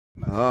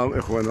ها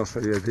إخوانا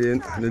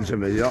الصيادين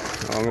للجمعية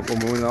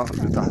يقومون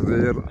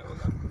بتحضير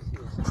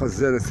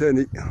الخزان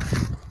الثاني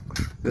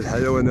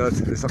للحيوانات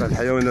لسقي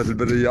الحيوانات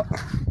البرية.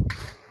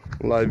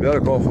 الله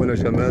يبارك. واخونا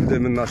جمال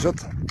دائما ناشط.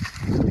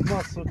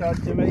 الماصو تاع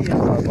الجمعية.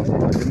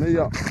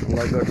 الجمعية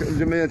الله يبارك.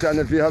 الجمعية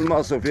تاعنا فيها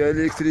الماصو، فيها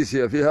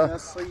الإلكتريسية، فيها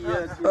الصيد،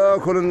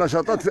 كل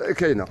النشاطات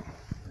كاينة.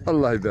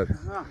 الله يبارك.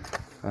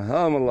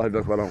 هام الله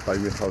يبارك وراهم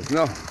قايمين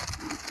خوتنا.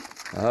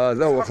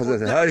 هذا هو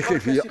خزان. هاي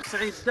الكيفية.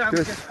 سعيد دعم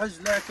كاس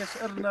حجلة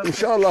كاس أرنب إن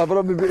شاء الله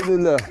بربي بإذن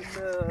الله.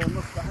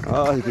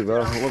 هاي كيف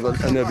وضع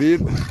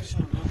الأنابيب،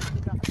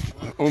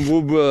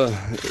 أنبوب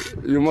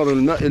يمر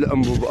الماء إلى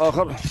أنبوب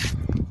آخر،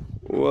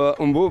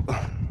 وأنبوب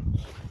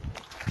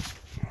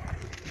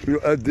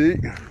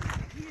يؤدي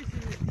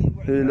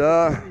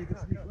إلى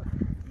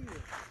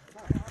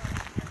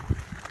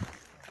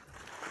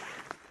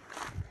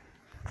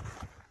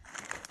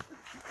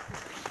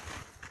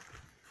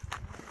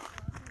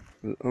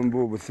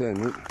الأنبوب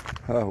الثاني.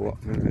 ها هو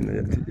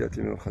من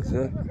يأتي من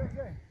الخزان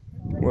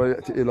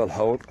ويأتي إلى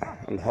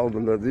الحوض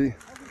الذي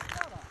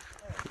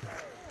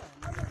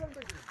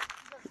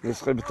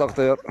يسقي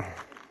بالتقطير.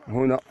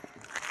 هنا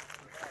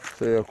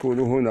سيكون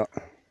هنا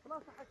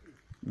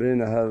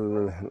بين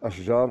هذه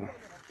الأشجار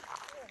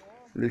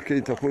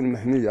لكي تكون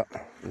محمية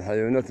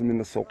الحيوانات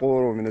من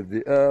الصقور ومن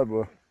الذئاب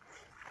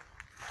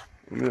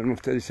ومن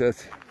المفترسات.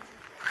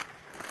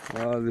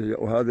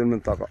 وهذه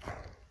المنطقة،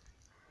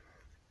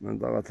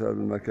 منطقة هذا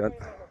المكان.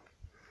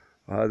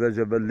 وهذا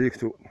جبل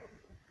ليكتو.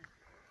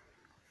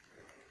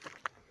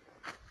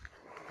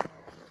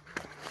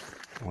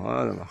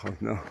 وهذا ما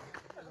خوتنا.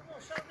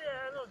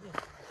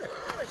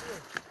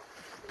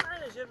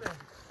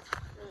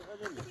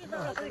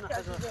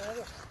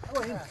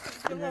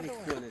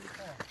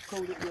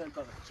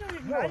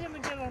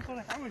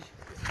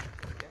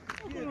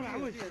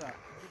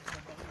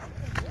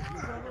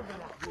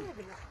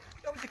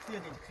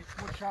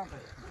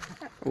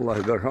 الله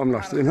يبارك. هم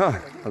ناشطين.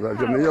 ها هذا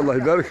الجمعية. الله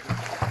يبارك.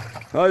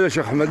 ها يا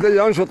شيخ احمد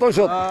انشط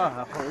انشط.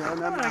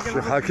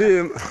 شيخ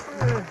حكيم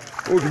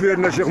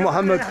وكبيرنا شيخ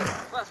محمد.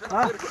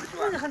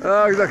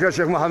 هكذاك يا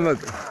شيخ محمد.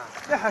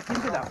 يا حكيم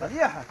بالعقل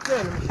يا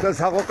حكيم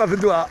تسحق في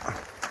الدعاء.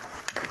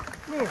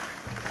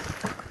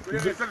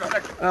 يسمح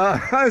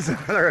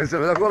لك.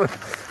 يسمح لك والله.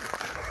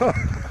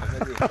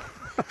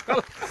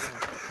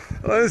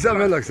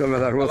 يسمح لك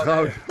ما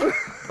تخافش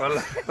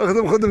والله.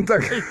 اخدم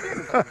خدمتك.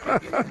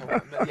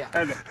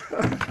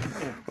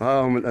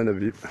 ها هم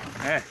الانابيب.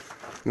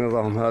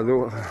 نظام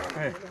هذو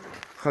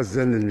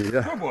خزان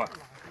للمياه.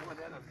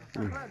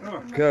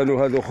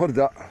 كانوا هذو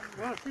خردة.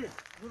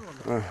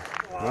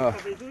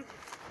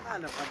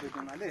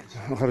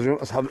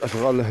 خرجوا أصحاب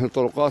الأشغال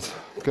الطرقات،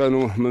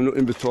 كانوا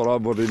مملوئين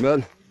بالتراب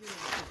والرمال،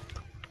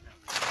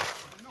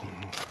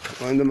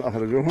 وعندما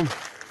أخرجوهم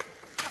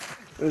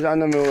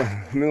رجعنا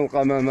من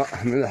القمامة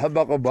من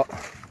الحبة قبة.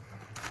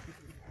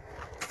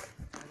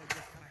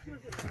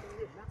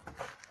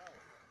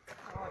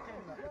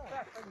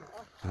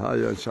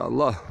 هاي إن شاء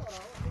الله.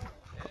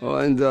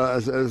 وعند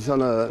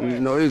سنة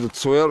نعيد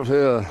التصوير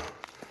في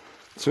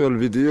تصوير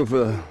الفيديو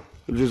في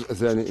الجزء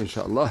الثاني إن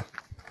شاء الله.